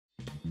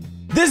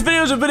This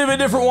video is a bit of a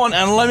different one,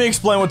 and let me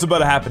explain what's about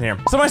to happen here.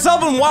 So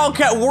myself and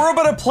Wildcat, we're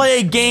about to play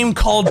a game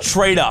called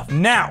Trade Off.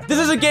 Now, this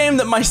is a game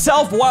that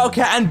myself,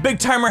 Wildcat, and Big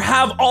Timer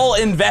have all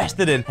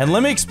invested in, and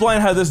let me explain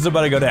how this is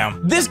about to go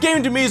down. This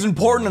game to me is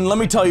important, and let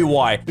me tell you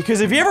why. Because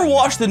if you ever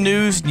watch the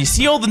news, and you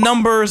see all the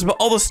numbers about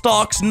all the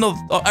stocks and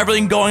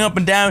everything going up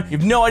and down, you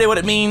have no idea what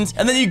it means,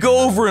 and then you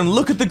go over and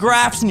look at the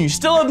graphs, and you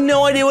still have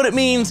no idea what it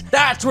means,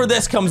 that's where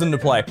this comes into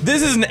play.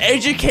 This is an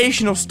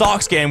educational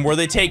stocks game where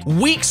they take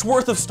weeks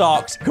worth of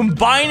stocks,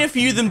 combine a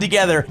few of them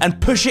together, and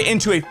push it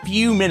into a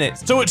few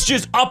minutes. So it's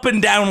just up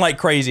and down like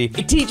crazy.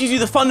 It teaches you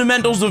the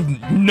fundamentals of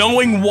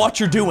knowing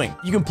what you're doing.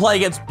 You can play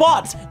against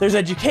bots, there's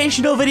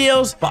educational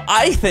videos, but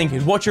I think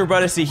is what you're about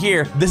to see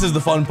here, this is the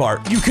fun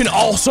part. You can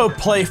also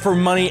play for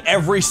money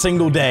every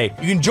single day.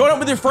 You can join up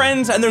with your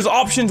friends, and there's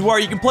options where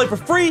you can play for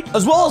free,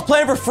 as well as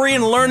playing for free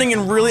and learning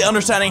and really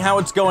understanding how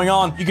it's going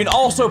on. You can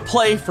also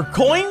play for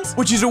coins,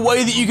 which is a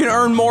way that you can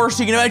earn more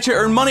so you can eventually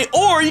earn money,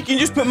 or you can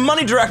just put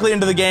money directly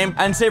into the game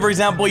and say, for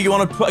example, you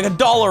want to put like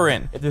 $1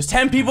 in. If there's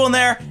 10 people in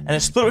there and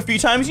it's split a few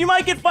times, you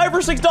might get $5 or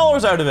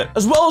 $6 out of it.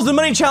 As well as the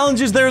money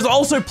challenges, there's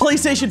also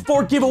PlayStation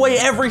 4 giveaway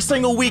every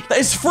single week that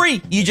is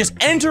free. You just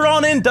enter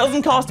on in,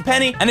 doesn't cost a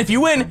penny, and if you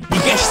win, you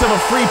get yourself a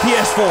free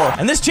PS4.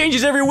 And this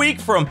changes every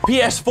week from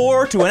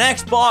PS4 to an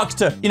Xbox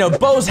to, you know,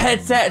 Bose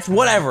headsets,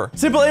 whatever.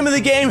 Simple aim of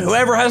the game,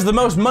 whoever has the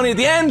most money at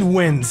the end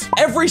wins.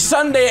 Every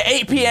Sunday at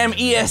 8 p.m.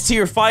 EST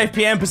or 5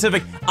 p.m.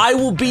 Pacific, I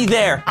will be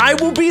there. I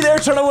will be there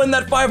trying to win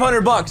that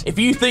 500 bucks. If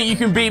you think you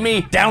can beat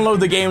me, download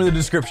the game in the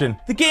description.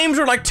 The games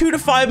are like 2 to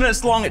 5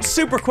 minutes long. It's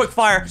super quick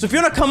fire. So if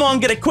you want to come on,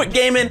 get a quick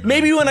game in,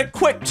 maybe win a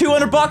quick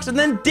 200 bucks and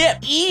then dip.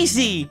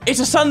 Easy. It's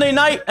a Sunday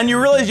night and you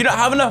realize you don't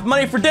have enough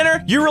money for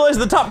dinner. You realize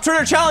the top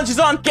trader challenge is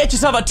on. Get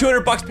yourself a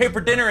 200 bucks pay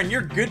for dinner and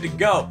you're good to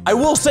go. I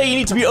will say you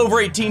need to be over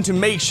 18 to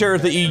make sure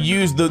that you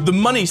use the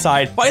money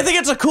side. But I think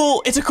it's a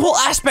cool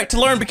aspect to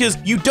learn because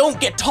you don't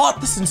get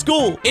taught this in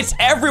school. It's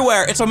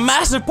everywhere. It's a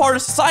massive part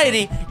of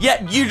society,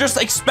 yet you're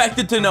just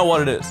expected to know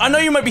what it is. I know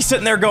you might be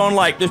sitting there going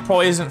like, this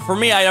probably isn't for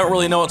me. I don't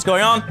really know what's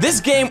going on. This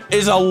game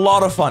is a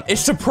lot of fun. It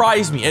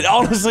surprised me. It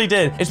honestly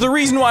did. It's the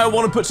reason why I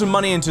want to put some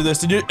money into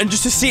this and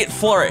just to see it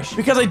flourish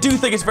because I do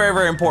think it's very,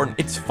 very important.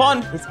 It's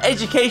fun. It's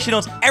educational.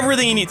 It's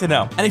everything you need to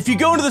know. And if you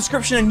go into the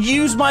description and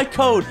use my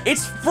code,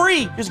 it's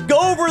free. Just go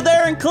over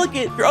there and click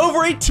it. If you're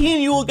over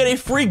 18, you will get a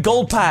free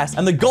gold pass.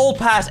 And the gold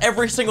pass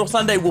every single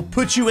Sunday will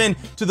put you in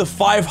to the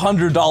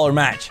 $500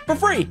 match for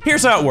free.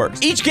 Here's how it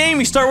works. Each game,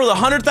 you start with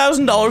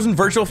 $100,000 in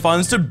virtual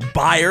funds to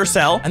buy or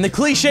sell. And the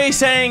cliche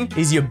saying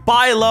is you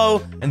buy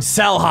low and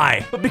sell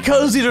high. But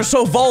because these are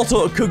so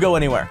volatile, it could go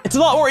anywhere. It's a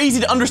lot more easy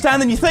to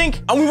understand than you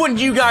think. And we want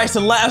you guys to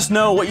let us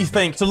know what you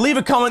think. So leave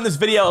a comment in this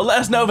video. Let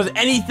us know if there's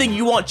anything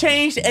you want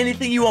changed,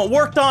 anything you want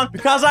worked on.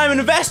 Because I'm an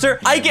investor,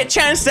 I get a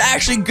chance to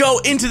actually go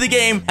into the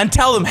game and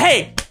tell them,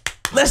 hey,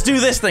 let's do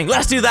this thing,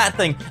 let's do that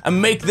thing,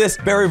 and make this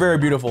very, very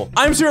beautiful.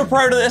 I'm super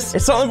proud of this.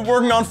 It's something I've been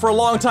working on for a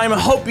long time. I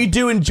hope you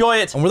do enjoy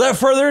it. And without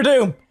further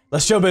ado,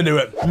 let's jump into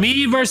it.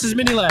 Me versus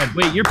Minilad.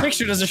 Wait, your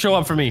picture doesn't show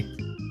up for me.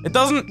 It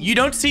doesn't? You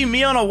don't see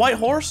me on a white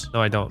horse?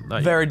 No, I don't.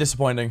 Very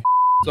disappointing.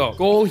 So,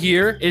 goal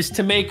here is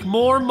to make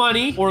more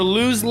money or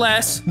lose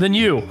less than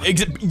you.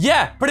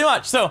 Yeah, pretty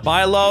much. So,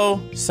 buy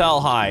low,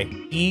 sell high.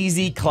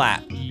 Easy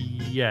clap.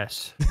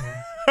 Yes.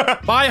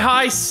 Buy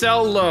high,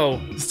 sell low.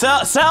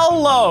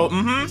 Sell low.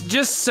 Mm-hmm.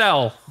 Just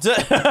sell.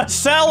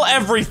 Sell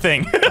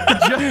everything.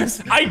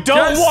 I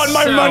don't want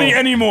my money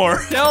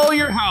anymore. Sell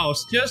your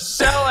house. Just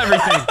sell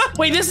everything.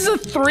 Wait, this is a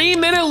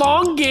 3-minute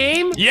long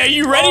game? Yeah,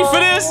 you ready for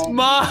this? Oh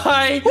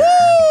my.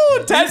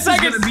 Woo! 10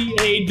 seconds. This is gonna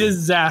be a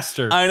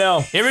disaster. I know.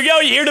 Here we go.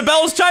 You hear the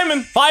bells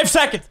chiming. 5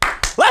 seconds.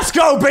 Let's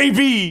go,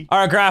 baby. All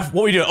right, Graph,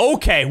 what we do?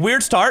 Okay,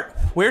 weird start.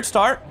 Weird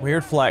start,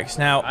 weird flex.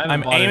 Now,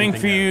 I'm aiming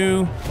for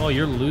you. Oh,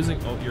 you're losing.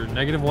 Oh, you're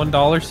negative $1,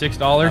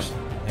 $6.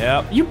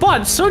 Yep. You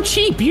bought so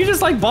cheap. You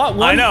just like bought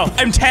one. I know.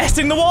 I'm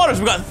testing the waters.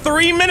 We've got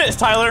 3 minutes,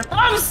 Tyler.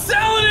 I'm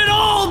selling it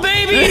all,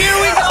 baby. Here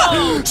we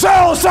go.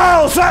 Sell,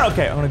 sell, sell.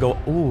 Okay, I'm gonna go.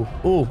 Ooh,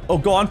 ooh. Oh,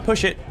 go on.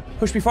 Push it.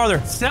 Push me farther.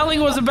 Selling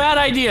was a bad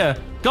idea.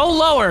 Go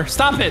lower.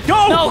 Stop it.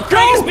 Go. No,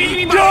 go. Go.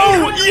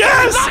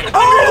 Yes.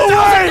 All the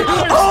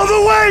way. All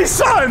the way,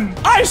 son.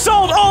 I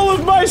sold all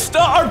of my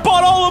stock, or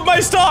bought all of my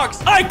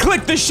stocks. I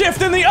clicked the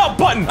shift and the up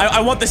button. I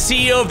want the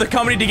CEO of the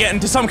company to get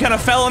into some kind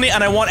of felony,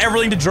 and I want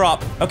everything to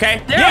drop.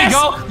 Okay. There we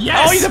go.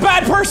 Yes. Oh, he's a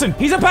bad person.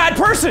 He's a bad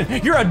person.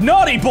 You're a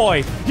naughty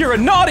boy. You're a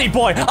naughty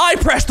boy. I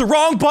pressed the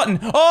wrong button.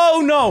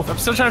 Oh no. I'm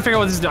still trying to figure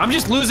out what this is doing. I'm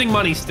just losing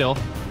money still.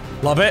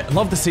 Love it.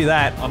 Love to see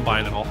that. I'm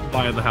buying it all.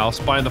 Buying the house,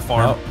 buying the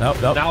farm.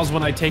 Nope. Now's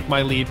when I take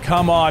my lead.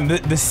 Come on. The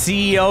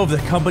CEO of the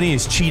company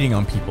is cheating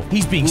on people.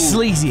 He's being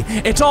sleazy.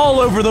 It's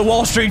all over the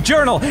Wall Street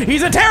Journal.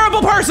 He's a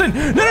terrible person.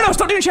 No.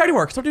 Stop doing charity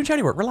work. Stop doing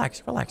charity work.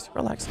 Relax.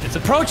 It's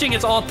approaching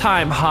its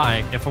all-time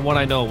high. And from what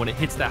I know, when it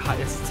hits that high,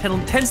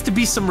 it tends to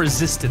be some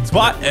resistance.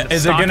 But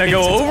is it going to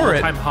go over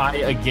it? All-time high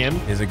again.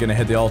 Is it going to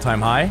hit the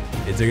all-time high?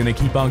 Is it going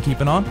to keep on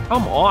keeping on?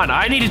 Come on.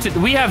 I needed to.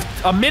 We have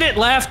a minute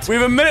left. We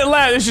have a minute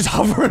left. It's just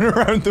hovering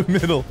around the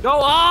middle. Go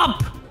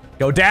up.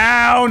 Go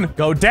down.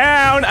 Go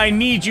down. I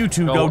need you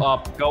to Go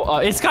up. Go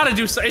up. It's got to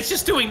do so. It's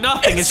just doing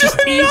nothing. It's just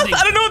teasing.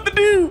 I don't know what to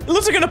do. It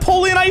looks like a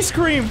Napoleon ice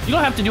cream. You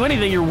don't have to do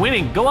anything. You're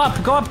winning. Go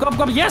up. Go up. Go up.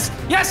 Go up. Yes.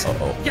 Yes.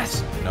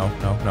 Yes. No.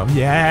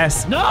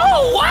 Yes. No.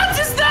 What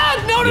is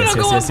that? No. Yes,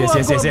 Go up.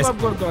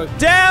 Go up.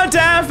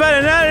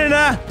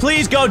 Down.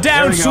 Please go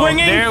down.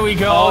 Swinging. There we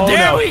go.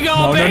 There we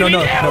go, baby. No.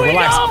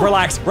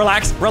 Relax.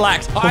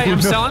 I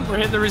am selling. We're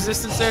hitting the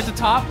resistance there at the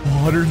top.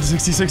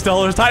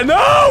 $166 time.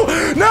 No.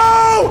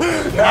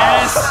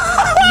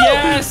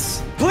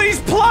 Yes. Please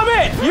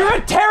plummet. You're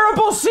a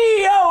terrible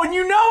CEO and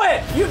you know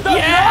it. You've done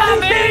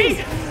naughty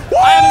things.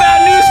 I have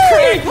bad news,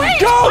 Craig. Wait,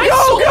 Go.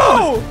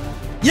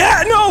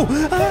 Yeah, no.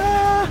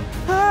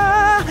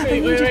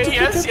 Wait.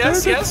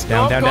 Yes.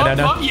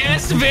 Down.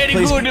 Yes, very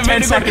Please, good.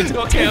 10 seconds.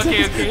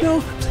 Okay.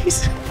 No,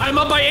 please. I'm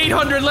up by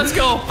 800. Let's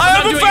go. I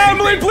have a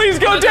family. Please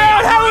go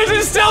down. How is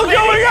it still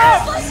going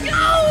up?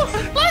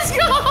 Let's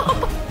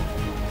go.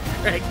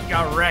 Craig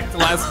got wrecked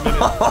last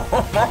minute.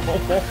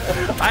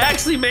 I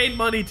actually made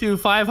money too,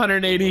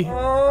 580.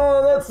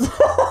 Oh,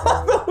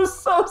 that was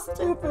so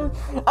stupid.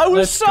 I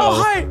was so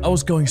high. I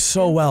was going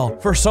so well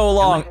for so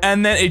long,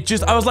 and then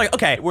I was like,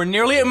 okay, we're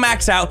nearly at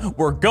max out.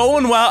 We're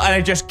going well, and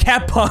I just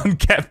kept on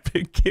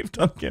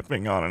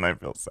keeping on, and I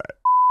feel sad.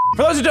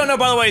 For those who don't know,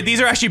 by the way,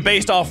 these are actually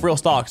based off real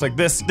stocks. Like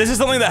this is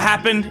something that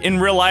happened in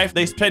real life.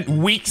 They spent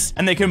weeks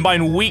and they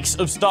combined weeks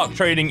of stock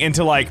trading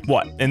into like,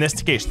 what? In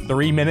this case,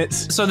 3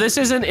 minutes. So this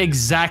isn't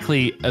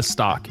exactly a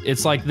stock.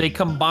 It's like they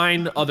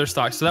combine other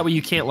stocks. So that way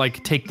you can't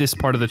like take this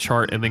part of the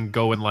chart and then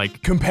go and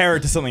like compare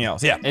it to something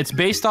else. Yeah. It's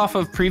based off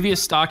of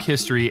previous stock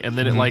history. And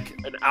then it like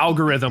an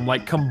algorithm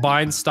like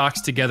combines stocks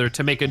together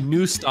to make a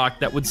new stock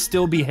that would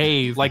still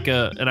behave like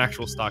an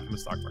actual stock in the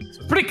stock market.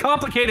 So it's pretty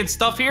complicated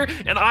stuff here.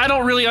 And I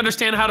don't really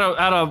understand how to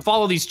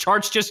follow these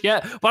charts just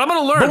yet, but I'm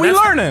gonna learn. But we're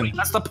learning.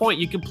 That's the point.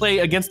 You can play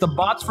against the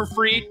bots for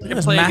free. You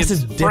can play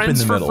against dip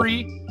friends in the for middle.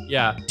 free.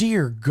 Yeah.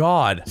 Dear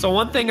God. So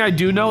one thing I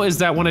do know is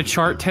that when a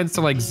chart tends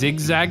to like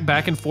zigzag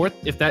back and forth,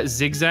 if that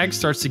zigzag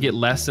starts to get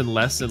less and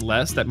less and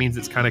less, that means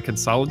it's kind of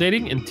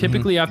consolidating. And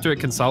typically after it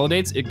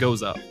consolidates, it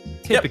goes up.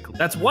 Typically. Yep.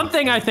 That's one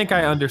thing I think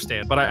I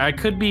understand, but I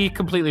could be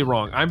completely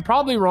wrong. I'm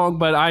probably wrong,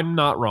 but I'm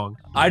not wrong.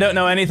 I don't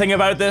know anything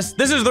about this.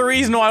 This is the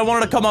reason why I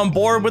wanted to come on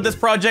board with this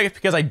project,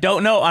 because I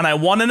don't know and I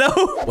want to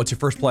know. What's your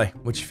first play?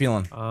 What you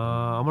feeling?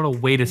 I'm gonna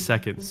wait a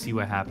second to see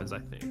what happens, I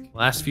think.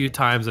 Last few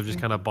times I've just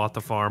kind of bought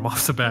the farm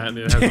off the bat. And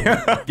it hasn't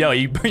Yo,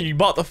 you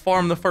bought the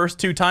farm the first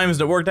 2 times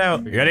and it worked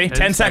out. You ready?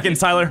 10 seconds,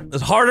 Tyler.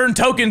 There's hard-earned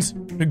tokens.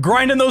 You're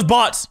grinding those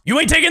bots. You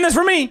ain't taking this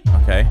from me.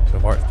 Okay, so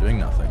far it's doing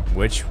nothing.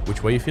 Which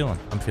way you feeling?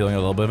 I'm feeling a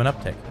little bit of an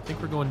uptick. I think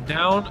we're going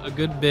down a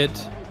good bit.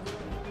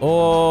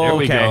 Oh, there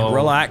we okay. go.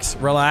 Relax.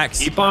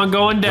 Keep on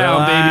going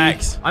down, baby.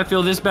 I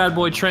feel this bad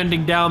boy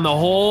trending down the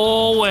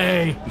whole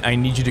way. I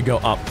need you to go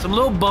up. Some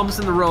little bumps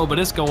in the road, but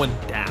it's going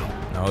down.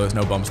 No, there's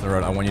no bumps in the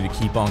road. I want you to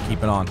keep on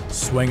keeping on.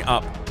 Swing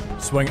up.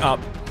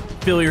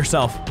 Feel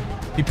yourself.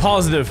 Be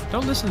positive.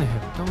 Don't listen to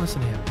him.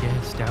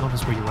 Yes, down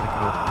is where you want to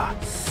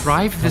go.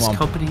 Drive this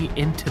company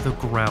into the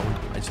ground.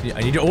 I need you.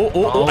 I need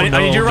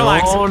you to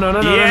relax.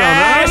 No.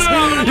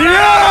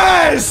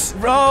 Yes!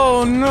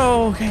 Oh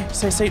no. Okay.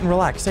 Say, Satan,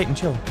 relax. Satan,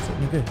 chill.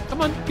 Satan, you're good. Come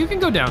on. You can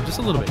go down just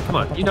a little bit. Come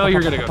on. You know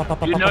you're gonna go.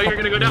 You know you're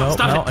gonna go down.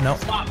 Stop it. No.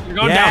 Stop. You're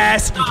going down.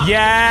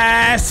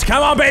 Yes.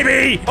 Come on,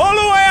 baby. All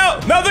the way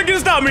up. Nothing can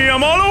stop me.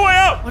 I'm all the way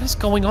up. What is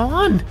going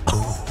on?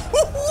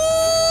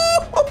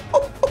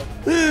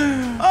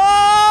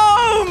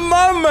 Oh,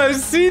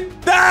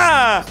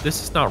 mamacita!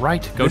 This is not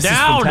right. Go down. This is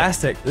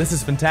fantastic. This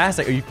is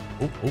fantastic. Are you?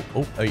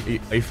 Are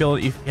you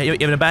feeling? You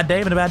having a bad day?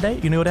 You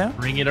gonna go down?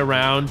 Bring it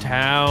around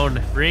town.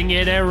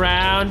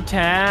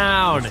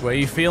 Which way are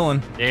you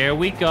feeling? There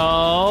we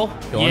go.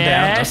 Going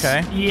down.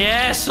 Okay.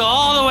 Yes,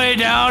 all the way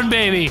down,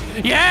 baby.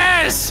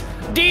 Yes.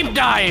 Deep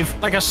dive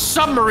like a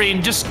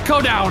submarine. Just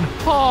go down.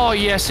 Oh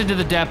yes, into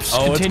the depths.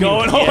 Oh,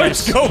 Continue.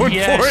 it's going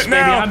for it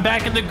now. Baby, I'm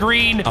back in the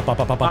green. Up.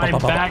 I'm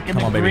back in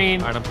the green.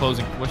 Baby. All right, I'm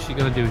closing. What's she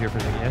gonna do here for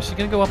me? Yeah, she's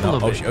gonna go up a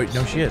little bit.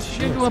 No, she is. She's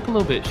gonna go up a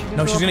little bit.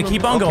 She's gonna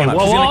keep on going up.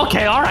 Whoa,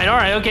 okay, all right,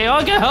 okay.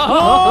 Whoa!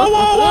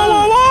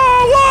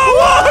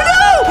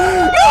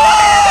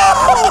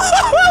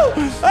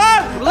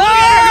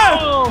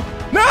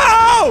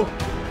 No!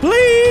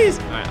 Please!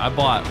 All right, I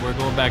bought. We're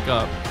going back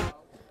up.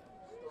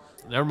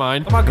 Never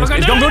mind. Come on, it's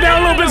gonna go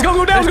down a little bit. It's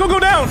gonna go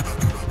down.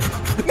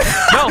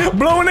 No,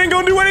 blowing ain't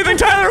gonna do anything,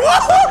 Tyler. Woo!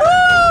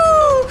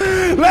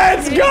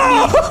 Let's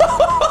go!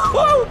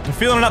 I'm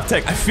feeling an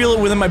uptick. I feel it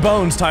within my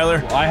bones,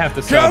 Tyler. Well, I have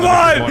to sell. Come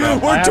on!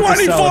 We're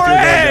 24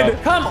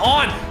 ahead! Come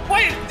on!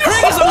 Wait,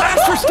 Craig is a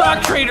master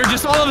stock trader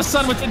just all of a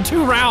sudden within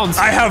 2 rounds.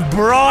 I have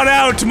brought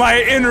out my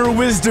inner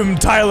wisdom,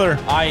 Tyler.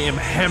 I am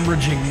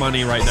hemorrhaging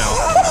money right now.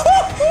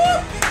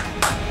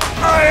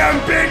 I am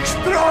big,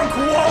 strong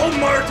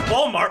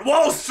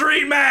Wall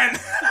Street man.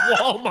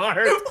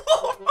 Walmart.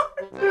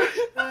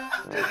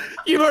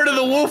 You heard of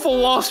the Wolf of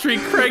Wall Street?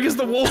 Craig is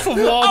the Wolf of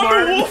Walmart.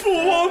 I'm the Wolf of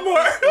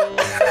Walmart.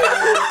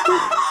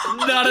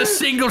 Not a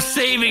single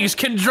savings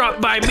can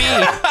drop by me.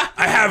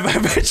 I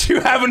bet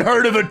you haven't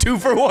heard of a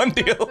 2-for-1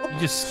 deal. You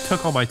just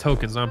took all my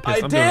tokens. I'm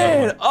pissed. I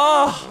did.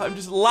 Oh, I'm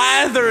just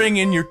lathering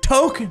in your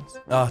tokens.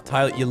 Oh,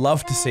 Tyler, you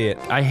love to see it.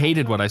 I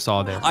hated what I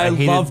saw there. I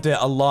loved it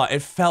a lot.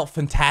 It felt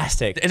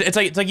fantastic. It's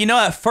like you know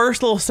that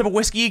first little sip of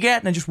whiskey you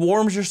get and it just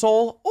warms your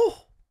soul. Oh.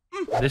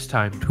 This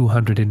time,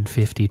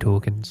 250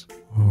 tokens.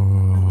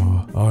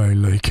 Oh, I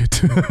like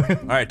it.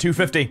 All right,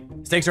 250.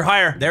 Stakes are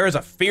higher. There is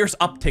a fierce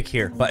uptick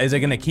here, but is it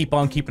gonna keep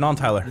on keeping on,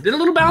 Tyler? Did a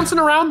little bouncing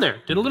around there.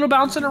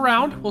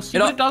 We'll see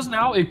what it does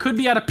now. It could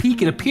be at a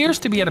peak. It appears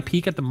to be at a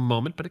peak at the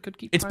moment, but it could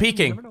keep. It's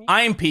peaking.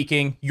 I'm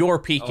peaking. You're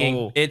peaking.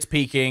 Oh. It's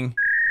peaking.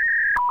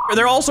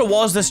 There also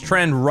was this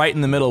trend right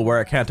in the middle where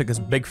it kind of took this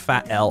big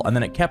fat L and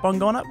then it kept on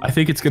going up. I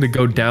think it's gonna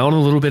go down a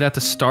little bit at the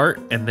start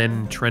and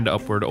then trend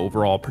upward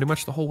overall pretty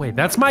much the whole way.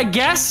 That's my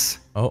guess.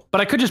 Oh.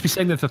 But I could just be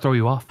saying that to throw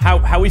you off.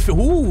 How we feel?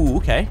 Ooh,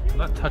 okay. I'm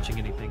not touching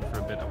anything for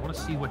a bit. I want to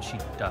see what she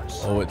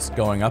does. Oh, it's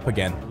going up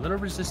again. A little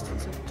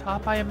resistance at the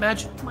top, I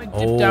imagine. Might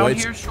dip Oh, down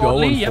it's here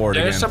shortly. going Yep, for it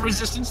there's again. some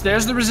resistance.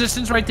 There's the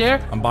resistance right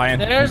there. I'm buying.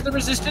 There's the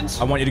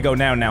resistance. I want you to go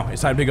down now.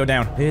 It's time to go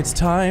down. It's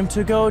time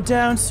to go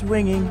down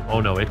swinging.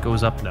 Oh no, it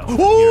goes up now.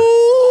 Ooh!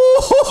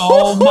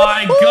 Oh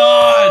my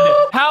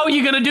god! How are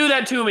you gonna do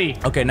that to me?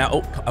 Okay,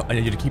 now, I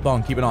need you to keep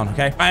it on,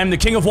 okay? I am the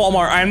king of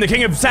Walmart. I am the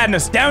king of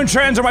sadness.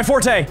 Downtrends are my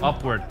forte.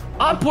 Upward.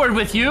 Upward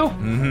with you.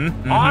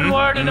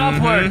 Onward and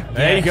upward.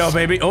 There you go,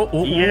 baby.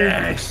 Oh,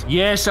 Yes.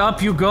 Yes,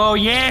 up you go.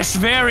 Yes,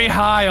 very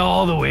high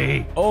all the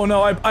way. Oh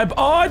no,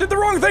 I did the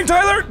wrong thing,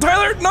 Tyler.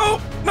 Tyler, no.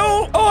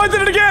 Oh, I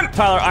did it again.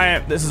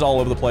 Tyler, this is all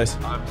over the place.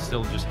 I'm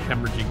still just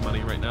hemorrhaging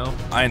money right now.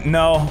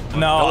 No.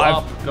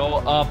 Go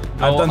up.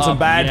 I've done some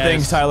bad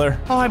things, Tyler.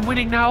 Oh, I'm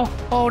winning now.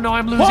 Oh no,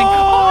 I'm losing.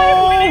 Oh,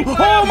 I'm winning.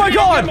 oh my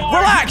God,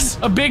 relax.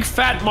 A big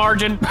fat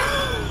margin.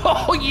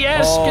 Oh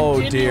yes, Oh,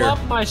 continue dear.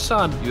 up, my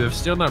son. You have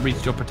still not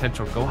reached your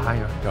potential. Go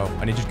higher. Go.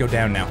 I need you to go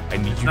down now. I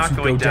need you Not to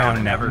going go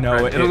down now. ever, No,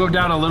 Brett. It'll go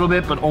down a little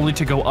bit, but only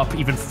to go up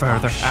even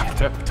further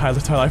after.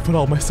 Tyler, I put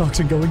all my socks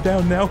in going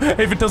down now.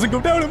 If it doesn't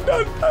go down, I'm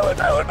done.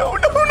 Tyler, no.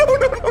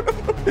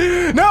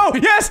 No,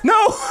 yes,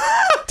 no.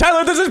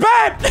 Tyler, this is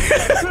bad.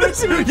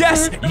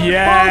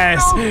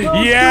 Yes.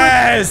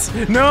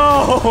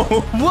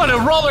 No. What a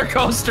roller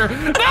coaster.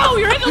 No,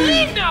 you're in the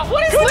lead now.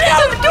 What is this?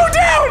 Go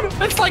down.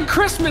 It's like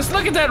Christmas.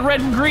 Look at that red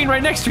and green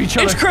right next to each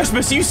other. It's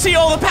Christmas. You see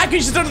all the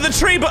packages under the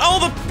tree, but all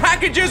the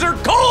packages are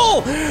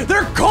coal.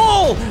 They're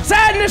coal.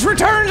 Sadness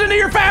returns into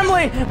your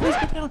family. Please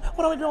go down.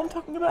 What do I know I'm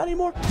talking about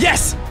anymore?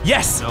 Yes.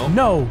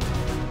 No.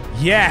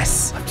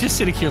 Yes. I'm just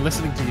sitting here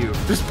listening to you.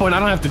 At this point, I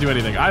don't have to do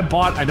anything. I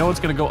know it's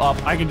gonna go up.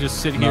 I can just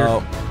sit here.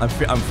 No, I'm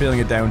feeling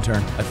a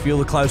downturn. I feel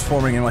the clouds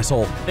forming in my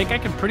soul. I think I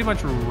can pretty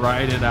much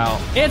ride it out.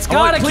 It's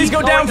gotta please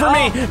keep go down for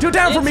going me. up. Go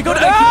down for me. Go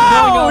It's down. gotta keep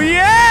Oh going up.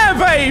 yeah,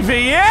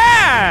 baby,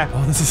 yeah.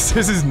 Oh, this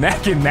is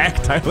neck and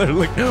neck, Tyler.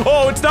 Look.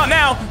 Oh, it's not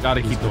now.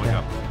 Gotta keep going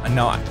up.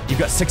 No, you've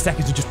got 6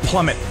 seconds to just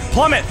plummet.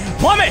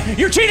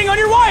 You're cheating on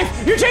your wife.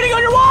 Your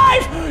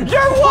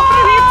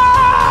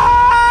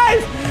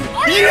wife.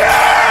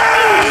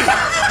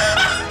 Yeah.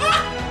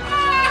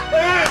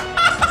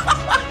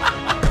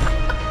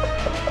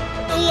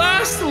 The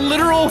last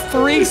literal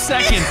 3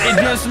 seconds, it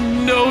just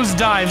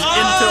nosedives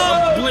into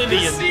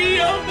oblivion. The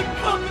CEO of the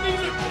company's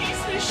a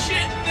piece of shit,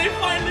 and they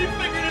finally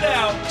figured it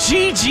out.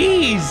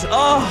 GG's.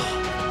 Oh,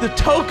 the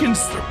tokens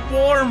are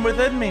warm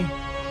within me.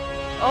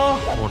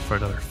 Oh. Going for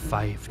another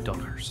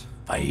 $5.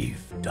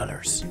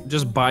 $5.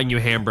 Just buying you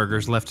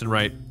hamburgers left and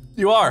right.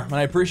 You are, and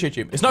I appreciate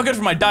you. It's not good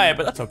for my diet,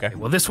 but that's okay.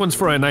 Well, this one's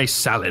for a nice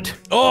salad.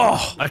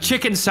 Oh. A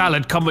chicken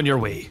salad coming your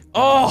way.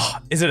 Oh.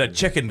 Is it a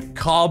chicken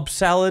Cobb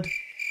salad?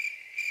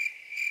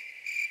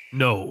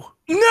 No.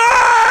 No!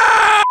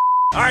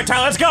 All right,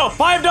 Tyler, let's go.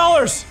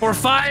 $5. For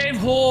 5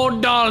 whole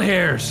doll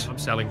hairs. I'm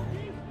selling.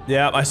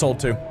 Yeah, I sold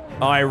 2.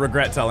 I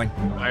regret selling.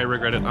 I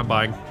regret it. I'm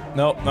buying.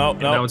 No.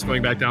 Now it's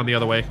going back down the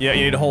other way. Yeah,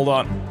 you need to hold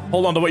on.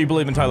 Hold on to what you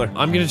believe in, Tyler.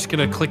 I'm just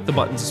gonna click the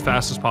buttons as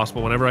fast as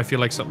possible. Whenever I feel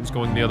like something's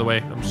going the other way,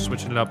 I'm just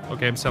switching it up.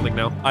 Okay, I'm selling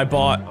now. I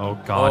bought. Oh,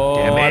 god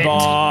damn it.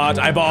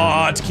 I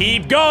bought.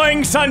 Keep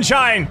going,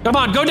 sunshine. Come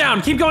on, go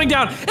down. Keep going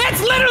down.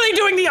 It's literally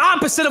doing the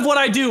opposite of what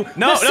I do.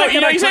 No,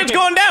 you said it's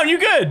going down. You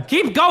good.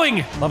 Keep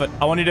going. Love it.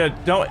 I want you to,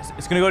 no,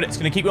 it's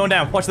gonna keep going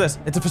down. Watch this.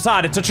 It's a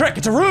facade. It's a trick.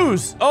 It's a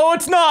ruse. Oh,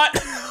 it's not.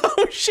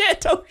 Oh,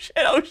 shit.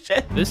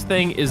 This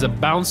thing is a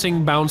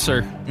bouncing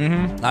bouncer.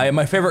 Mm-hmm. I am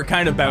my favorite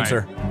kind of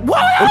bouncer.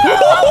 What?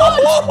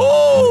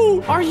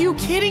 Are you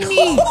kidding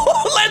me?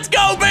 Let's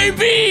go,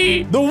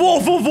 baby! The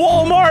Wolf of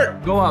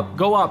Walmart! Go up,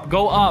 go up,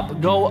 go up,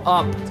 go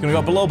up. It's gonna go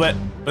up a little bit,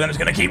 but then it's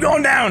gonna keep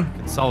going down.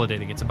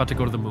 Consolidating. It's about to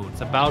go to the moon.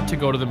 It's about to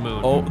go to the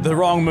moon. Oh, the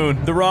wrong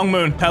moon. The wrong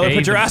moon. Tyler, Hey,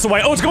 put your the- ass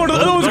away. Oh, it's going to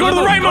the, oh, it's going to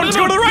the right moon. It's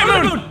going to the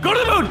right moon. Go to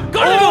the moon.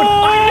 Go to the moon.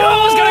 I knew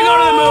it was gonna go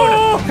to the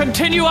moon.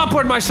 Continue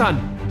upward, my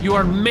son. You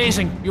are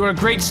amazing. You are a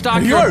great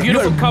stock. You're a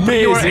beautiful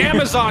company. You are amazing.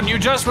 Amazon. You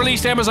just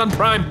released Amazon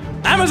Prime.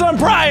 Amazon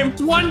Prime.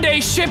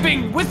 1-day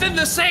shipping within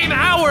the same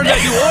hour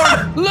that you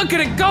ordered. Look at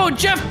it go,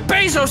 Jeff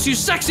Bezos, you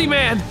sexy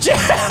man.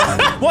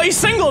 Well, he's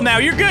single now.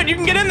 You're good. You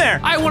can get in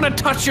there. I want to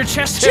touch your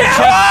chest hair, Jeff!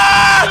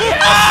 Jeff.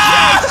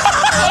 Yes,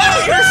 Jeff.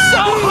 Oh, you're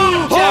so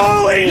hot, Jeff.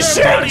 Holy your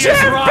shit, body Jeff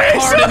is rock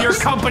hard Bezos. and your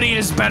company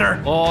is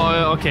better.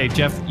 Oh, okay,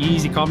 Jeff.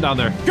 Easy, calm down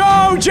there.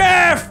 Go,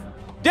 Jeff!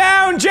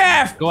 Down,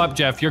 Jeff! Go up,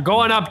 Jeff. You're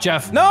going up,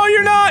 Jeff. No,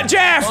 you're not,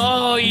 Jeff!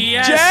 Oh,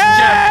 yes,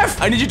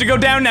 Jeff! I need you to go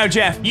down now,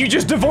 Jeff. You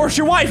just divorced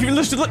your wife. You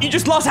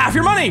just lost half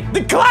your money.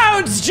 The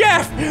clouds,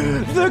 Jeff!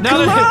 The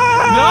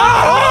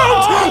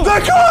clouds! The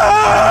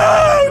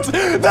clouds!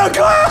 The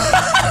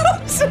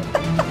clouds!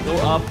 Go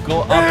up,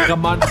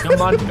 come on,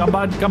 come on, come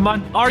on, come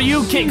on. Are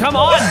you kidding? Come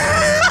on!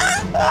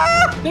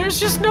 There's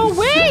just no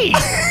way!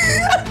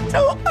 I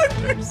don't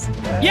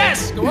understand.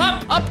 Yes! Go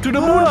up to the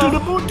moon, to the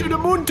moon, to the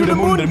moon, to the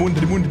moon. To the moon, to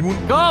the moon, to the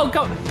moon. Go!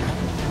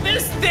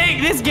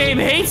 This game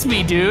hates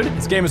me, dude.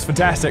 This game is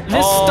fantastic.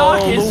 This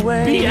stock is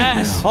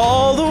BS.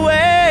 All the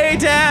way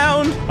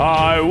down.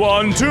 I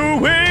want to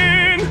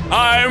win.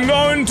 I'm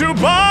going to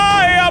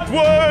buy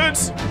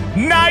upwards.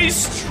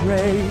 Nice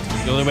trade.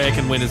 The only way I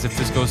can win is if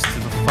this goes to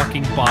the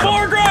fucking bottom.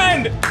 4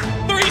 grand.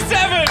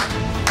 3-7.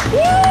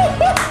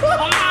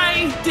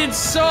 I did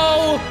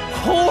so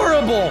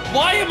horrible.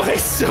 Why am I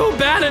so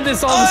bad at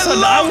this all of a sudden?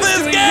 I love was this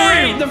doing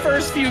game. great the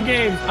first few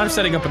games. I'm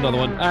setting up another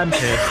one. I'm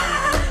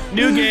pissed.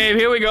 New game.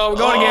 Here we go.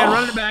 Going again.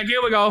 Running it back.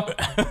 Here we go.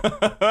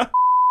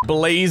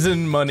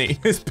 Blazing money.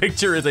 This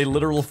picture is a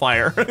literal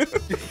fire.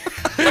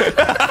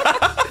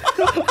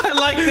 I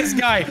like this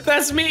guy.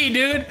 That's me,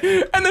 dude.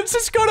 And then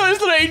Ciscoto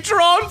is a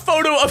drawn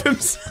photo of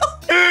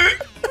himself.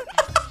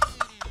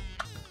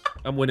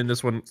 I'm winning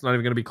this one. It's not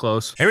even gonna be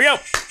close. Here we go.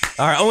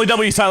 All right, only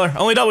W's, Tyler.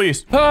 Only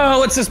W's. Oh,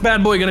 what's this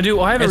bad boy gonna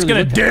do? Oh, I haven't It's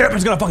really gonna dip.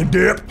 It's gonna fucking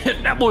dip.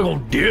 That boy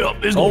gonna dip.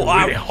 It's gonna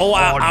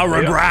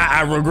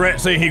I regret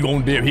saying he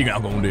gonna dip. He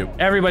not gonna dip.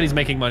 Everybody's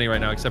making money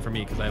right now except for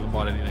me because I haven't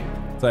bought anything.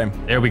 Same.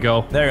 There we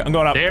go. There, I'm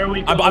going up. There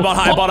we go. I bought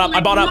high. I bought up. I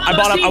bought up. I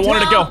bought up. I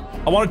wanted to go.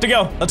 I wanted to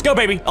go. Let's go,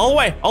 baby. All the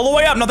way. All the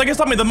way up. Nothing can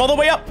stop me. I'm all the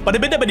way up.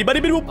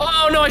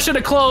 Oh no, I should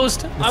have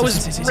closed. I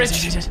was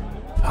rich.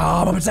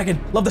 Oh, I'm up in second.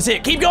 Love to see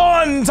it. Keep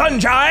going,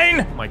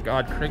 sunshine. Oh my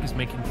God, Craig is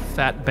making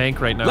fat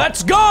bank right now.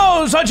 Let's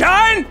go,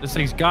 sunshine. This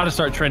thing's got to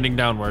start trending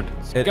downward.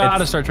 It's got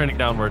to start trending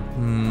downward.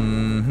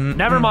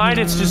 Never mind,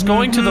 it's just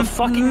going to the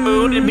fucking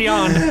moon and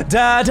beyond.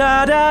 Da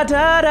da da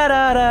da da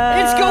da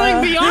da. It's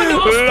going beyond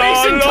all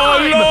space and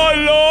time.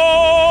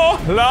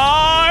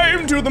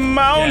 Climb to the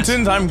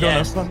mountains. I'm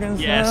gonna fucking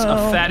Yes, a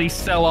fatty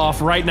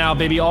sell-off right now,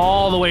 baby,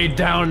 all the way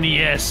down.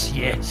 Yes.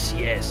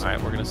 All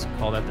right, we're gonna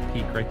call that the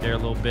peak right there a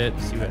little bit.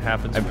 See what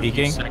happens. I'm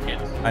peeking.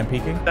 Seconds. I'm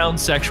peeking.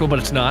 Sounds sexual, but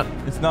it's not.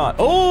 It's not.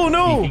 Oh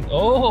no. Peeking.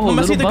 Oh, no,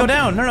 must little either go bump.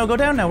 down. No, go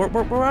down now. We're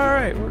all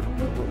right.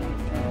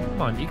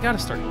 Come on, you gotta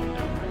start going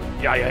down.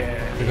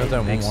 Yeah. We got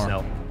down one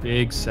more.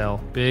 Big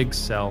sell,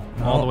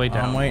 all the way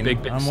down. I'm waiting.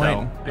 Big I'm sell,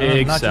 waiting.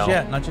 big not sell.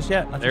 Not just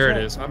yet. There it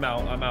is. I'm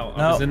out. I No.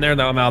 was in there,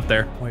 now I'm out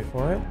there. Wait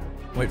for it.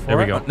 Wait for it. There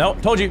we go. No,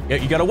 told you.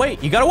 You gotta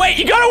wait. You gotta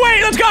wait.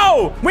 Let's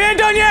go. We ain't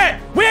done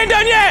yet. We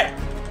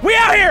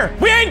out here.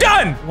 We ain't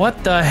done.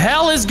 What the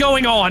hell is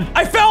going on?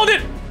 I felt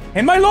it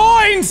in my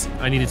loins.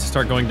 I needed to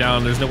start going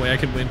down. There's no way I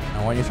could win.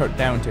 I want you to start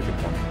down ticking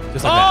for me.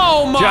 Just like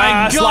Oh that. my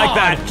God. Just like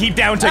that. Keep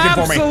down ticking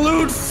for me.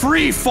 Absolute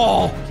free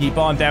fall. Keep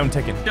on down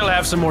ticking. Still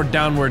have some more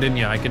downward in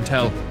you, I can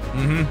tell.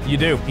 You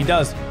do. He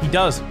does.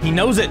 He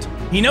knows it.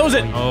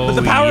 Oh, but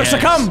the powers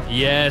succumb.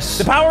 Yes.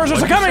 The powers are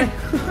succumbing.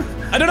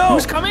 I don't know.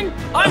 Who's coming?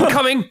 I'm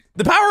coming.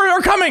 The powers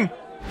are coming.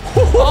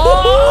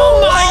 Oh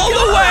my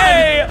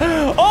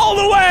God. All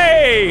the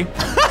way.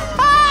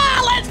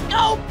 Let's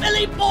go,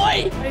 Billy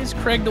boy. Why is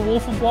Craig the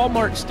Wolf of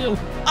Walmart still?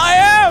 I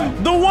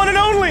am the one and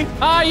only.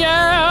 I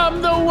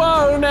am the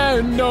one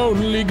and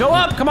only. Go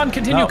up. Come on,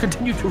 continue No.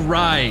 to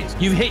rise.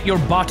 You've hit your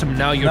bottom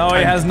now. Your No, time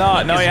he has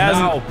not. No, he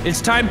hasn't. now.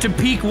 It's time to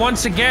peak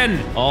once again.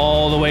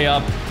 All the way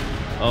up.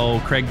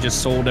 Oh, Craig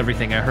just sold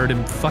everything. I heard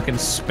him fucking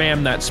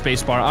spam that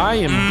spacebar. I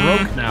am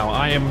broke now.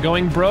 I am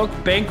going broke,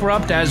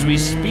 bankrupt as we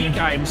speak.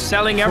 I am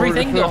selling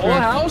everything, the whole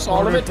house,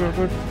 all of it.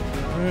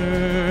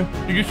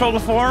 Did you sell the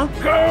farm?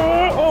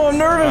 Oh, I'm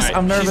nervous. Right,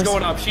 I'm nervous. She's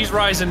going up. She's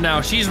rising now.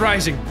 She's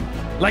rising.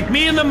 Like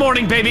me in the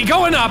morning, baby.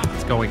 Going up.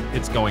 It's going.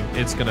 It's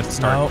gonna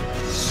start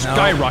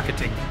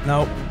skyrocketing.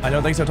 No, I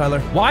don't think so,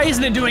 Tyler. Why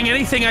isn't it doing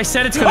anything I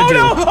said it's gonna do?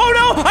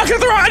 Oh no! I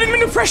didn't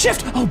mean to press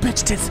shift. Oh,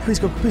 bitch tits. Please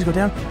go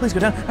down. Please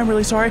go down. I'm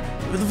really sorry.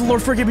 The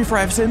Lord forgive me for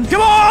I've sinned.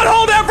 Come on,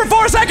 hold down for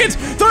 4 seconds.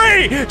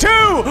 3, 2,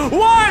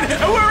 1,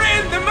 and we're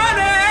in the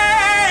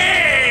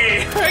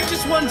money. Craig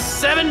just won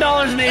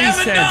 $7.80.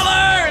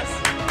 $7.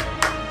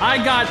 I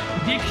got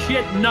dick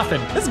shit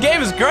nothing. This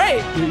game is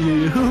great.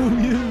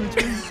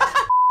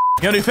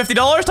 You wanna do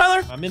 $50,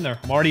 Tyler? I'm in there.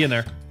 I'm already in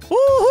there.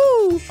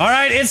 Woohoo! All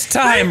right, it's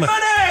time. Big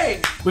money!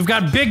 We've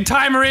got Big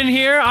Timer in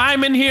here.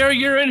 I'm in here.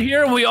 You're in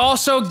here. We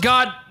also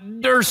got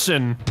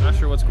Durson. Not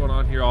sure what's going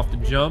on here off the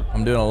jump.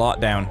 I'm doing a lot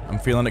down. I'm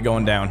feeling it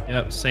going down.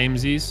 Yep, same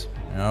Z's.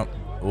 Yep.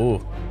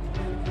 Ooh.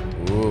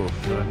 Ooh.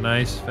 Got a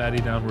nice fatty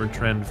downward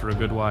trend for a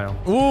good while.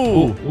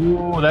 Ooh.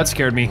 Ooh, that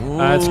scared me.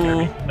 That scared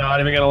me. Not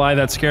even gonna lie,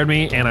 that scared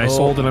me, and I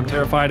sold and I'm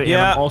terrified. Yeah.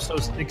 And I'm also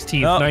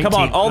 16th, No, 19th. come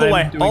on, all the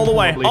way, all the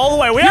way, horribly. all the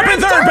way. We You're up in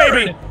third,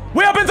 baby.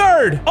 We up in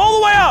third. All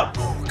the way up.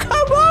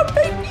 Come on,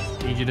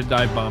 baby. Need you to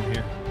dive bomb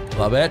here.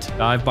 Love it.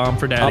 Dive bomb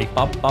for daddy.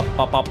 Up,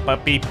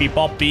 beep, beep,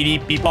 bop,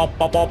 beep, beep, bop,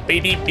 bop, bop,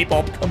 beep, beep,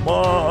 bop. Come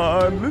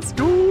on, let's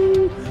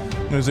go.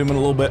 I'm gonna zoom in a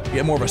little bit,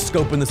 get more of a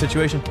scope in the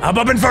situation. I'm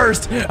up in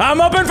first. I'm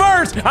up in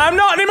first. I'm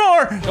not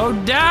anymore. Go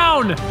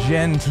down.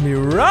 Gently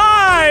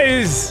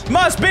rise.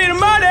 Must be the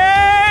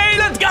money.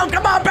 Let's go.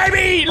 Come on,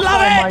 baby.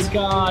 Love it. Oh my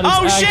God.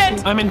 Oh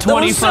shit. I'm in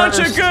 21st. That was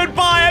such a good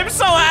buy. I'm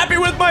so happy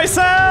with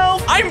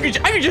myself. I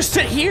could just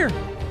sit here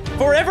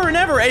forever and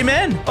ever.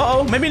 Amen.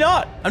 Uh-oh, maybe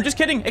not. I'm just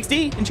kidding.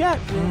 XD in chat.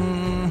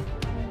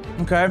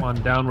 Okay. Come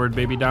on, downward,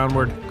 baby,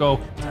 downward. Go.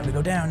 Time to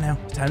go down now.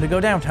 It's time to go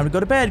down. Time to go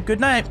to bed. Good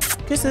night.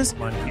 Kisses.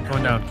 Come on, keep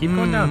going down. Keep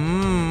going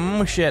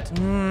down. Shit.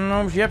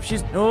 Yep,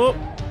 she's... Oh.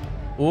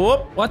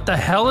 Oh. What the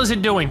hell is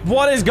it doing?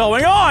 What is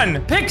going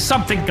on? Pick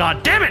something,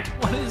 goddammit!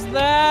 What is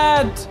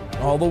that?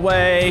 All the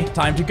way.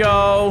 Time to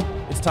go.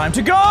 It's time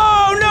to go.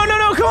 No, no,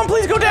 no. Come on,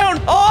 please go down.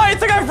 Oh, I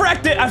think I've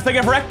wrecked it. I think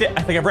I've wrecked it.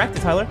 I think I've wrecked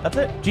it, Tyler. That's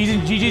it.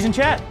 GG's in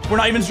chat. We're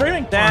not even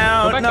streaming.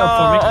 Down. Go back No. up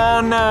for me.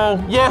 Oh,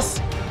 no.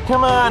 Yes.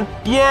 Come on.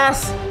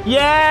 Yes.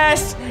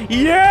 Yes.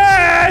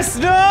 Yes.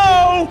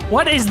 No.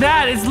 What is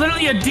that? It's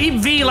literally a deep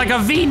V, like a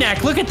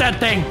V-neck. Look at that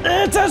thing.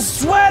 It's a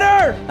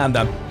sweater. I'm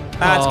done.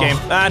 That's Oh. game.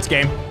 That's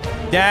game.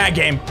 Yeah,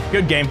 game.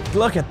 Good game.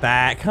 Look at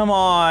that. Come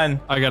on.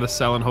 I gotta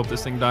sell and hope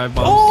this thing dive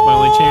bombs. It's my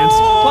only chance.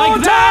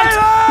 Like that!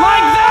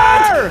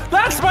 Tyler! Like that!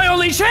 That's my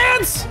only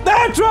chance!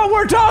 That's what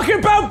we're talking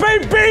about,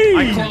 baby!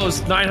 I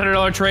closed.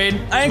 $900 trade.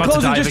 I ain't About to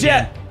closing dive just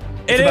again. yet.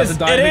 It's about to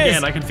dive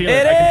again. I can feel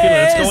it. I can feel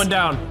it. It's going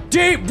down.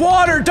 Deep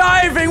water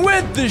diving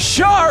with the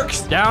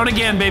sharks. Down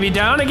again, baby.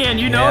 Down again.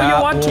 You know Yeah.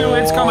 you want to.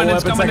 It's coming.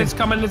 It's Weapon coming. second. It's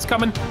coming. It's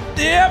coming.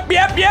 Yep,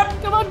 yep, yep.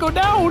 Come on, go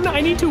down.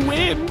 I need to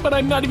win, but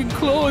I'm not even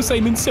close.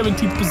 I'm in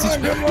 17th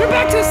position. You're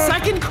back to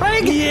second,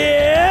 Craig.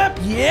 Yep,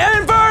 yeah,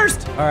 and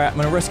first. All right, I'm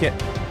gonna risk it.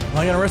 Am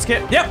I gonna risk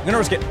it? Yep, I'm gonna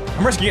risk it.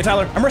 I'm risking it,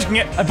 Tyler. I'm risking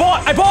it. I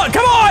bought.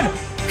 Come on.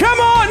 Come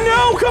on,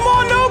 no, come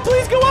on, no.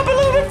 Please go up a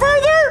little bit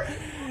further.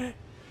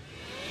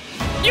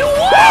 You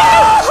won!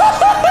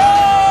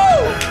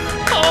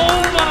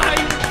 Oh my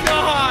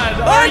God!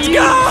 Let's Are you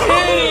go!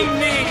 kidding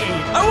me?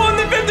 I won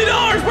the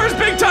 $50. Where's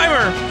Big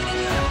Timer?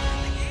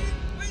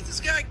 Why is this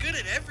guy good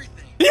at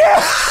everything?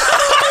 Yeah!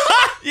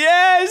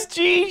 Yes,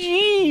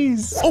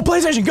 GG's. Oh,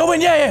 PlayStation, go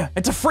in, yeah.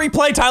 It's a free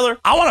play, Tyler.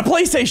 I want a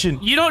PlayStation.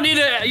 You don't need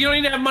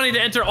to have money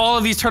to enter all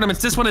of these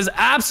tournaments. This one is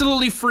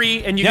absolutely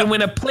free, and you can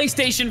win a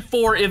PlayStation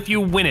 4 if you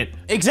win it.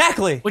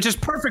 Exactly. Which is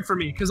perfect for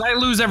me, because I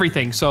lose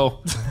everything, so.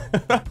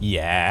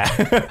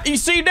 Yeah. You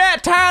see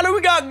that, Tyler?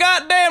 We got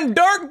goddamn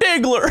Dirk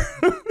Diggler.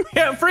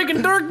 Yeah,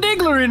 freaking Dirk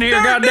Diggler in here.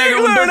 Dirk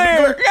Diggler in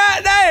here.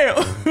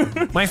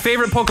 Goddamn. My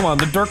favorite Pokemon,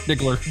 the Dirk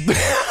Diggler.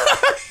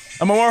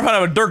 I'm a more fan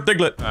of a Dirk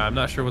Diglett. I'm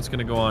not sure what's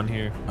gonna go on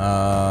here.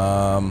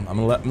 I'm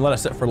gonna let it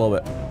sit for a little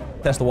bit.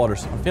 Test the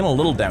waters. I'm feeling a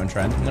little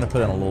downtrend. I'm gonna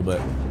put in a little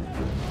bit.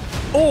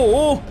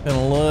 Oh, feeling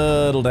a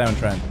little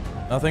downtrend.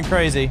 Nothing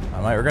crazy. I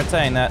might regret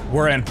saying that.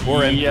 We're in.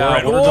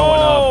 Yeah, we're going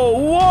up.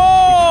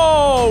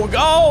 Whoa!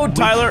 Oh,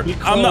 Tyler,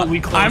 I'm not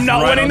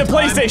winning the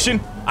PlayStation.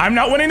 I'm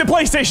not winning the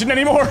PlayStation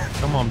anymore.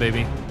 Come on,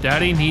 baby.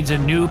 Daddy needs a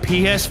new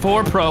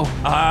PS4 Pro.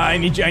 I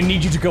need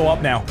you to go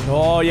up now.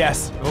 Oh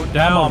yes. Go down.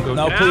 Come on. Go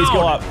no, down. please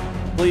go up.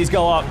 Please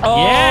go up.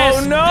 Oh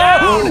Yes, no!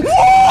 down.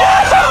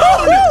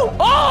 Whoa!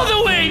 All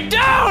the way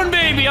down,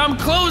 baby. I'm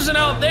closing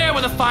out there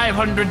with a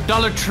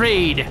 $500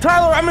 trade.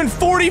 Tyler, I'm in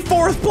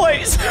 44th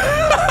place.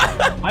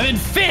 I'm in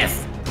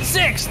 5th,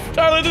 6th.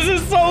 Tyler, this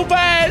is so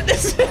bad.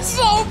 This is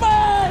so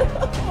bad.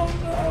 Oh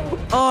no.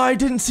 Oh, I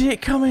didn't see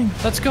it coming.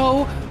 Let's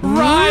go.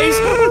 Rise,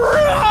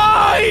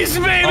 rise,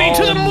 baby,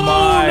 to the moon.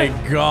 Oh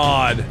my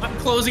God. I'm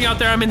closing out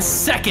there. I'm in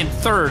 2nd,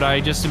 3rd. I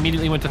just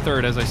immediately went to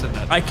 3rd as I said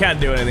that. I can't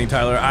do anything,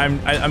 Tyler.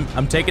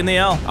 I'm taking the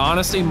L.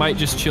 Honestly, might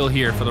just chill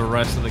here for the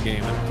rest of the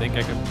game. I think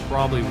I could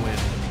probably win.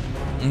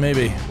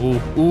 Maybe.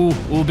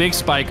 Ooh, big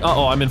spike.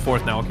 Uh-oh, I'm in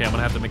 4th now. Okay, I'm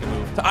gonna have to make a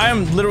move.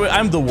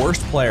 I'm the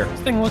worst player.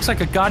 This thing looks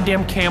like a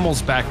goddamn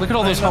camel's back. Look at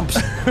all those humps.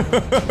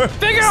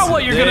 Figure out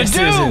what you're gonna do.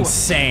 This is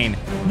insane.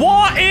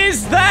 What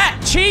is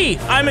that, Chief?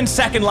 I'm in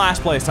 2nd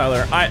last place,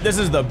 Tyler. This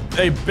is the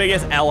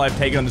biggest L I've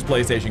taken on this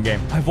PlayStation game.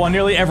 I've won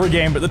nearly every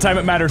game, but the time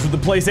it matters with the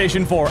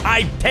PlayStation 4,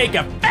 I take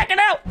a fucking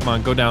L. Come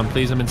on, go down,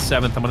 please. I'm in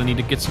 7th. I'm gonna need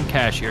to get some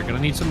cash here. Gonna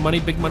need some money,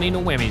 big money, no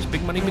whammies.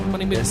 Big money, big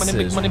money, big money,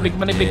 big money, big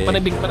money, big money,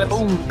 big money,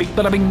 boom. Big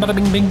bada bing, bada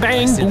bing, bing,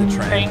 bang. See the Boom,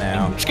 trend bang,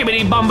 now.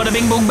 skibbity bum, bada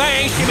bing, boom,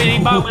 bang.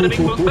 Skibbity bum, bada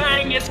bing, boom,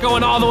 bang. It's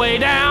going all the way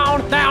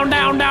down. Down,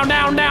 down, down,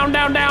 down, down,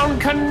 down, down.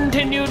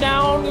 Continue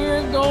down.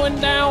 We're going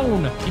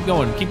down. Keep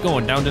going, keep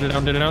going. Down, down,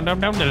 down, down, down, down,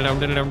 down, down, down,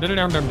 down, down,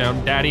 down, down,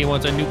 down. Daddy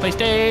wants a new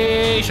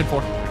PlayStation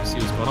 4. See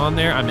what's going on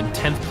there. I'm in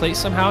 10th place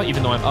somehow,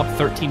 even though I'm up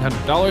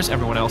 $1,300.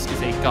 Everyone else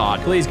is a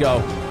god. Please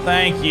go.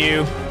 Thank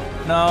you.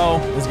 No,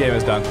 this game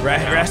is done.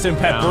 Rest in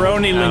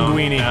pepperoni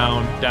linguine.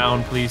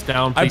 Down, please,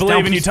 down. I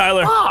believe in you,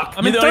 Tyler. Fuck!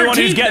 I'm in You're the only one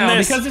who's 13th getting now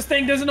this. because this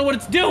thing doesn't know what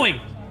it's doing.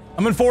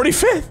 I'm in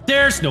 45th.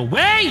 There's no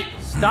way.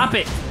 Stop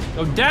it.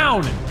 Go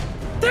down.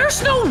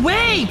 There's no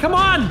way. Come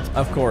on.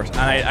 Of course. And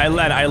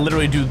I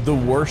literally do the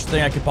worst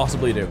thing I could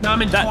possibly do. Now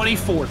I'm in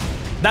 24th.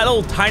 That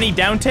little tiny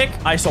down tick,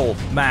 I sold.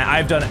 Man,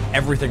 I've done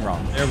everything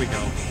wrong. There we go.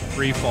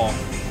 Free fall.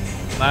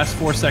 Last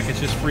 4 seconds,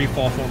 just free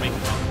fall for me.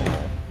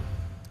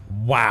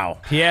 Wow.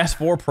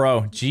 PS4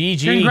 Pro.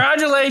 GG.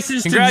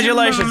 Congratulations.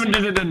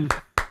 Congratulations.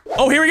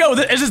 Oh, here we go.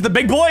 Is this the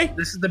big boy?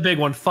 This is the big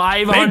one.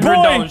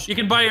 $500. You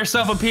can buy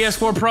yourself a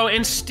PS4 Pro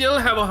and still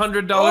have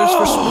 $100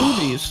 for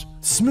smoothies.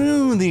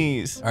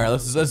 Smoothies. All right,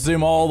 let's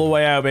zoom all the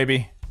way out,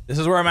 baby. This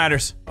is where it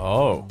matters.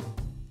 Oh.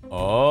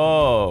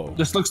 Oh.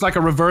 This looks like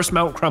a reverse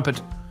Mount Crumpet.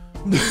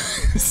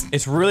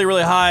 It's really,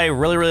 really high,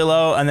 really, really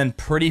low, and then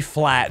pretty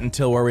flat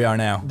until where we are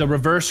now. The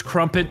reverse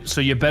crumpet,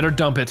 so you better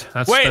dump it.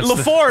 Wait,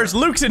 LaForge,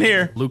 Luke's in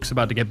here. Luke's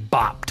about to get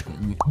bopped.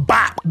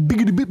 Bop.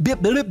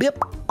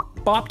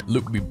 Bopped.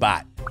 Luke be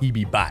bot. He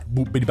be bot.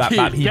 Boop be bot.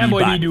 Bop. He That be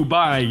boy bot. be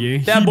Dubai, yeah.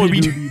 That boy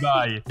be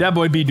Dubai. That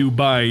boy be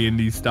Dubai in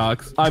these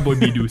stocks. I boy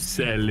be do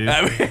selling.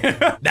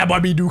 That boy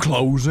be do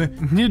closing.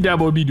 That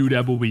boy be do.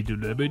 That boy be do.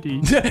 That boy be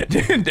do.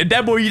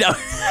 That boy you know.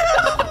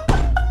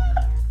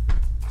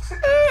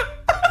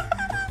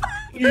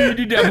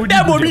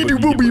 That boy be do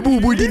boo boo boo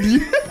boo dee dee.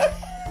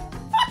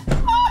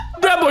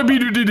 That boy be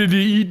do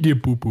eat the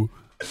poo poo.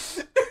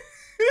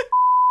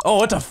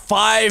 Oh, it's a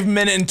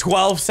 5-minute and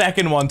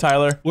 12-second one,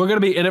 Tyler. We're gonna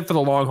be in it for the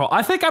long haul.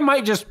 I think I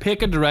might just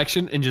pick a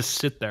direction and just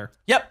sit there.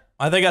 Yep,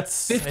 I think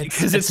that's 50,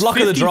 it's luck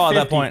of the draw at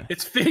that point.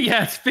 It's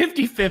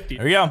 50-50.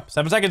 Here we go.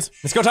 7 seconds.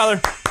 Let's go,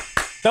 Tyler.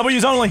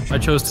 W's only. I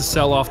chose to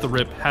sell off the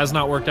rip. Has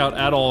not worked out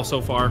at all so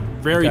far.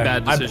 Very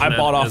bad decision. I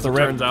bought off as the it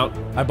rip. Turns out.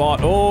 I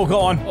bought. Oh, go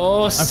on.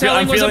 Oh,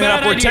 selling was a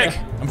bad idea.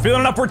 I'm feeling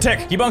an upward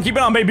tick. Keep on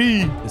keeping on,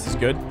 baby. This is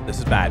good. This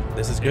is bad.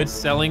 This is good.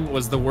 Selling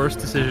was the worst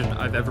decision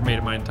I've ever made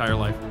in my entire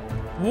life.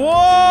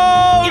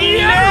 Whoa!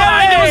 Yeah,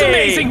 that was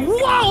amazing.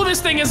 Whoa, this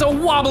thing is a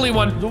wobbly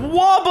one. The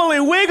wobbly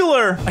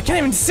wiggler. I can't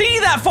even see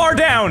that far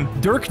down.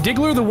 Dirk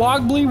Diggler, the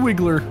wobbly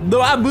wiggler. The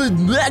wobbly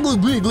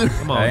wiggler.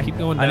 Come on, keep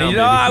going down. I need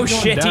baby. oh,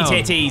 Keep going shitty down.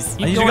 titties.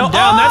 Keep going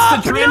down.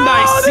 That's the trend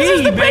I see, This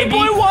is the baby. big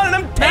boy one, and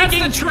I'm taking.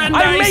 That's the trend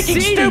I'm I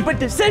making see. stupid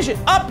decisions.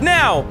 Up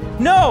now.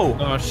 No.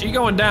 Oh, she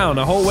going down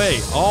the whole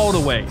way, all the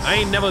way. I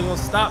ain't never gonna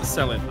stop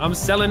selling. I'm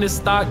selling this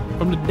stock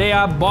from the day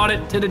I bought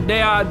it to the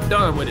day I'm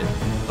done with it.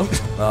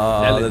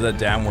 Oh, there's a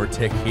downward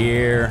tick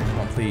here. Come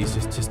on, please,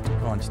 just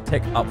come on, just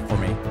tick up for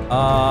me.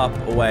 Up,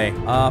 away,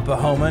 up,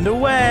 home and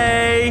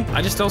away.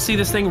 I just don't see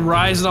this thing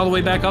rising all the way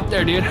back up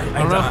there, dude. I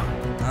don't know.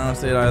 I don't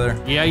see it either.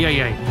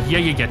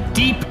 Yeah.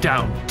 Deep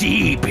down,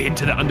 deep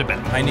into the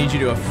underbelly. I need you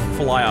to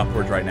fly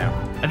upwards right now.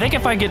 I think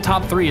if I get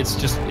top 3, it's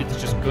just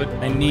good.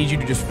 I need you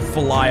to just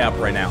fly up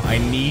right now. I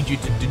need you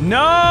to do.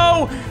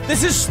 No!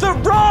 This is the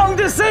wrong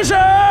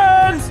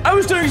decisions! I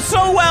was doing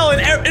so well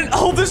in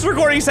all this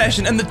recording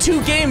session, and the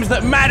 2 games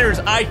that matters,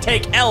 I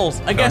take L's.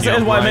 I guess that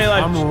is why I made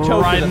like I'm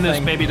riding this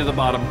baby to the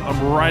bottom.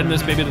 I'm riding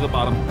this baby to the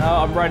bottom. No,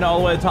 I'm riding all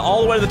the way to the top,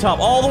 all the way to the top,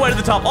 all the way to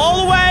the top,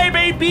 all the way,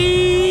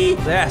 baby!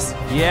 Yes,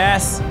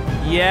 yes,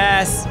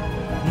 yes.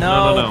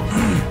 No.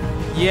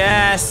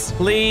 Yes,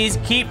 please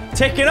keep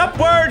ticking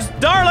upwards,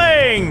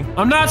 darling!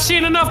 I'm not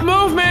seeing enough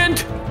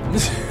movement!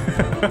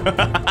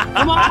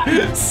 Come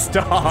on!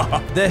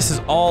 Stop. This is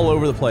all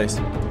over the place.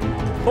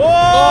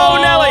 Whoa,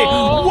 Nelly!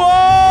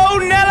 Whoa,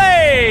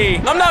 Nelly!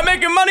 I'm not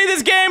making money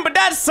this game, but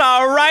that's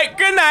all right.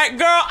 Good night,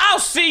 girl. I'll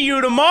see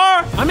you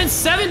tomorrow. I'm in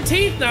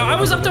 17th now. I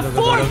was up to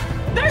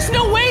 4th. There's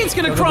no way it's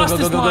gonna cross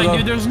this line,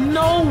 dude. There's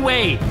no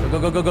way.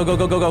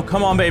 Go.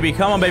 Come on, baby.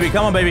 Come on, baby.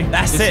 Come on, baby.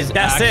 That's it.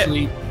 That's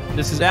it.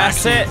 This is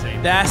That's it.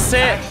 insane. That's it.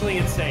 Actually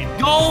insane.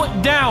 Go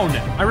down.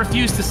 I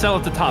refuse to sell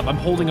at the top. I'm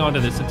holding on to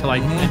this until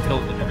until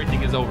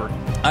everything is over.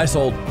 I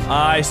sold.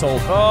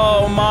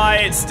 Oh my,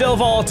 it's still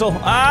volatile.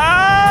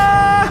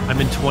 Ah! I'm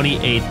in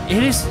 28th.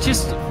 It is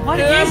just what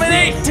is I'm in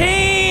this?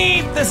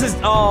 18th. This is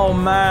oh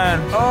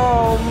man.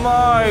 Oh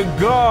my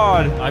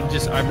god.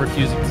 I'm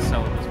refusing to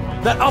sell at this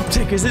point. That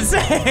uptick is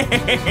insane.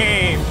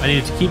 I need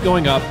it to keep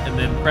going up and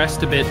then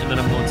press a bit and then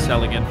I'm going to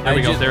sell again. There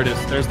we go. There it is.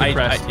 There's the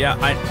crest.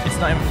 It's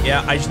not even,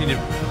 I just need to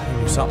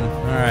do something.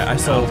 All right, I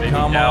sold. Baby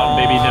Come down, on.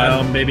 baby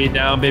down, baby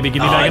down, baby.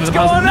 Give me back It's into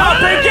the going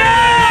up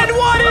again.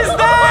 What is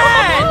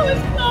that? Oh,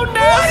 it's so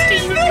nasty,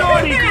 you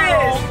naughty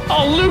girl.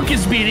 Oh, Luke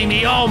is beating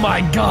me. Oh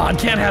my God,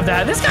 can't have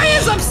that. This guy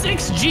is up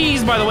 6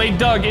 Gs, by the way.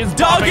 Doug is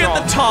Doug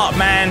at the top,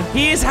 man.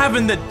 He is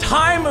having the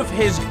time of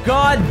his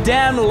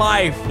goddamn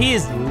life. He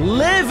is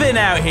living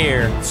out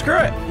here. Screw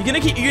it. You're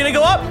gonna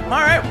go up?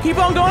 All right, keep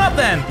on going up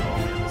then.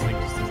 This thing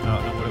just does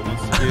not know what it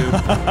wants to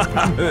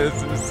do.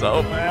 This is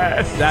so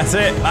bad. That's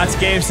it. That's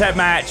game, set,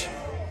 match.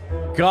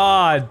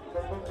 God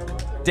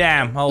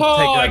damn. I'll take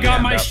that. I got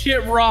hand my up.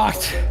 shit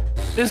rocked.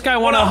 This guy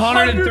won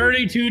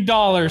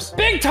 $132.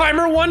 Big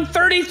Timer won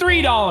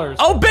 $33.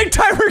 Oh, Big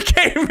Timer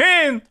came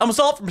in. I'm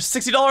sold from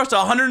 $60 to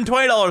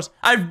 $120.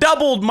 I've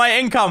doubled my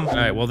income. All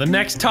right, well, the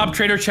next Top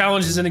Trader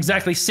Challenge is in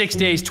exactly 6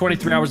 days,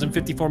 23 hours, and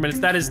 54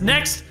 minutes. That is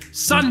next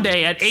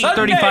Sunday at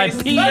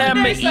 8:35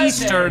 p.m.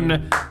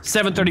 Eastern,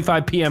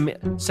 7:35 p.m.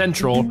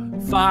 Central,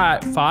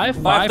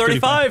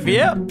 5:35.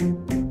 Yep.